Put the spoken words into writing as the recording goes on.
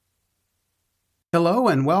Hello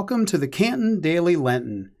and welcome to the Canton Daily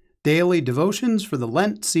Lenten, daily devotions for the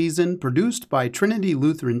Lent season produced by Trinity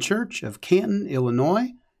Lutheran Church of Canton, Illinois,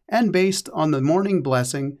 and based on the morning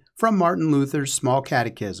blessing from Martin Luther's Small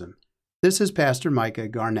Catechism. This is Pastor Micah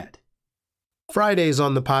Garnett. Fridays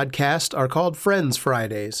on the podcast are called Friends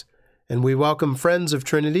Fridays, and we welcome Friends of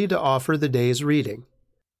Trinity to offer the day's reading.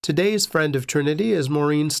 Today's Friend of Trinity is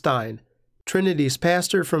Maureen Stein, Trinity's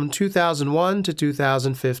pastor from 2001 to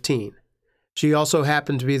 2015. She also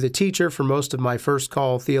happened to be the teacher for most of my first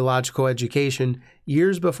call theological education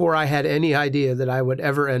years before I had any idea that I would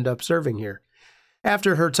ever end up serving here.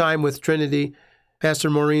 After her time with Trinity, Pastor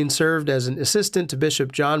Maureen served as an assistant to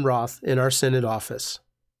Bishop John Roth in our synod office.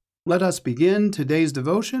 Let us begin today's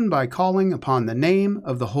devotion by calling upon the name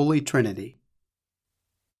of the Holy Trinity.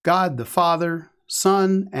 God the Father,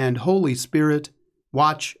 Son, and Holy Spirit,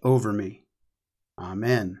 watch over me.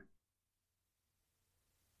 Amen.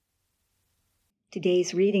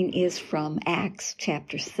 Today's reading is from Acts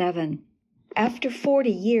chapter 7. After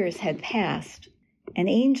 40 years had passed, an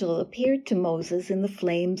angel appeared to Moses in the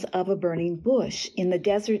flames of a burning bush in the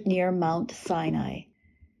desert near Mount Sinai.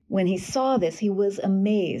 When he saw this, he was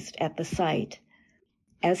amazed at the sight.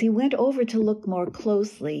 As he went over to look more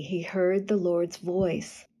closely, he heard the Lord's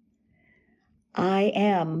voice. "I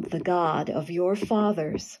am the God of your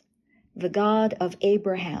fathers, the God of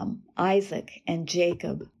Abraham, Isaac, and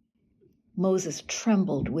Jacob." Moses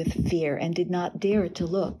trembled with fear and did not dare to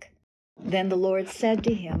look. Then the Lord said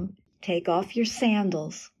to him, "Take off your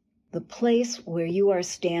sandals. The place where you are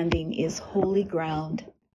standing is holy ground.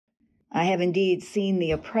 I have indeed seen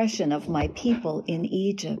the oppression of my people in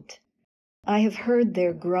Egypt. I have heard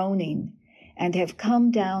their groaning and have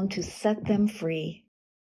come down to set them free.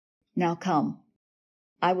 Now come,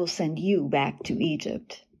 I will send you back to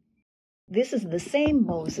Egypt." This is the same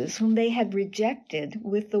Moses whom they had rejected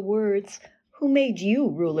with the words, "Who made you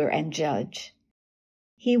ruler and judge?"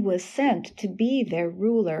 He was sent to be their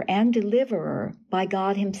ruler and deliverer by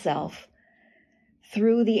God himself,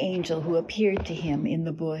 through the angel who appeared to him in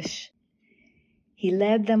the bush. He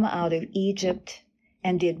led them out of Egypt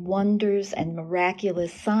and did wonders and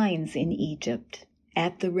miraculous signs in Egypt,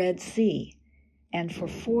 at the Red Sea, and for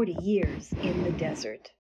 40 years in the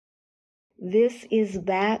desert. This is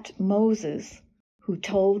that Moses who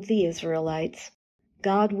told the Israelites,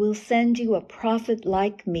 "God will send you a prophet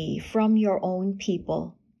like me from your own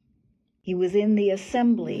people." He was in the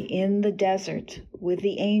assembly in the desert with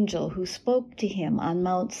the angel who spoke to him on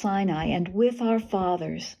Mount Sinai and with our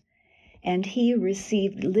fathers, and he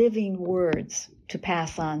received living words to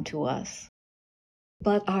pass on to us.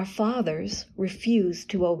 But our fathers refused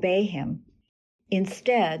to obey him.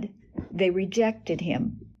 Instead, they rejected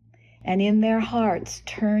him, and in their hearts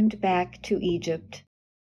turned back to Egypt.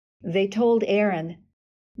 They told Aaron,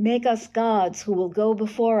 "Make us gods who will go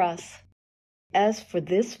before us. As for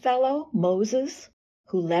this fellow, Moses,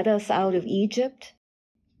 who led us out of Egypt,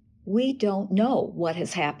 we don't know what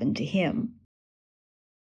has happened to him."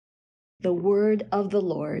 The word of the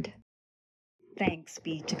Lord. Thanks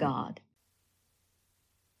be to God.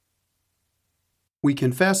 We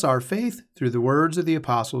confess our faith through the words of the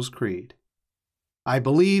Apostles' Creed. I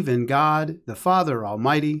believe in God, the Father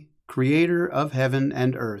Almighty, creator of heaven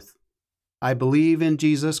and earth. I believe in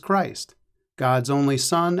Jesus Christ, God's only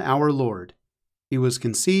Son, our Lord. He was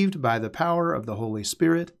conceived by the power of the Holy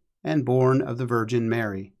Spirit and born of the Virgin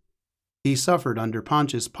Mary. He suffered under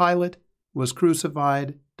Pontius Pilate, was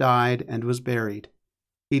crucified, died, and was buried.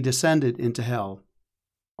 He descended into hell.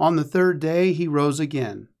 On the third day he rose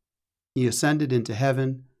again. He ascended into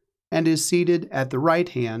heaven and is seated at the right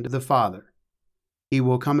hand of the Father. He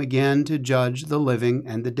will come again to judge the living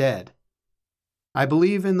and the dead. I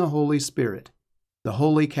believe in the Holy Spirit, the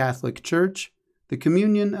Holy Catholic Church, the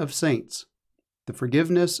communion of saints, the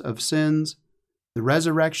forgiveness of sins, the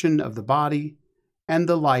resurrection of the body, and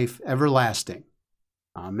the life everlasting.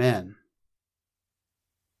 Amen.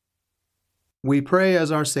 We pray as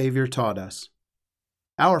our Savior taught us.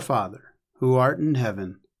 Our Father, who art in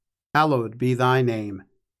heaven, hallowed be thy name.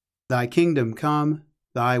 Thy kingdom come,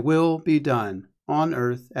 thy will be done, on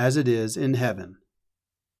earth as it is in heaven.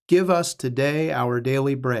 Give us today our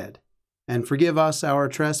daily bread, and forgive us our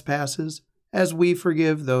trespasses, as we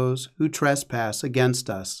forgive those who trespass against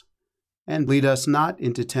us. And lead us not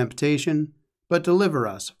into temptation, but deliver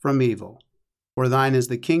us from evil. For thine is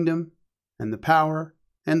the kingdom, and the power,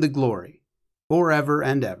 and the glory, forever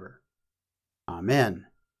and ever. Amen.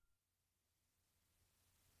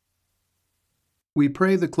 We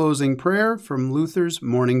pray the closing prayer from Luther's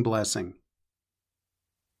Morning Blessing.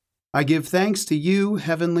 I give thanks to you,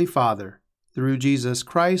 Heavenly Father, through Jesus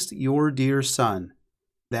Christ, your dear Son,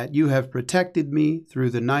 that you have protected me through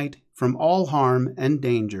the night from all harm and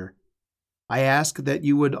danger. I ask that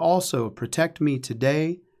you would also protect me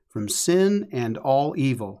today from sin and all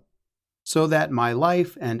evil, so that my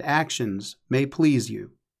life and actions may please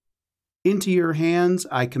you. Into your hands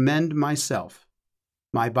I commend myself,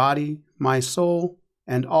 my body, my soul,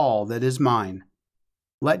 and all that is mine.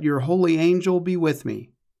 Let your holy angel be with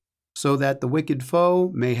me, so that the wicked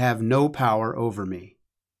foe may have no power over me.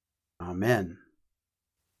 Amen.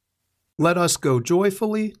 Let us go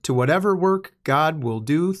joyfully to whatever work God will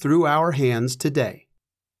do through our hands today.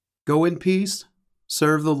 Go in peace,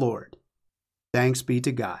 serve the Lord. Thanks be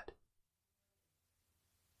to God.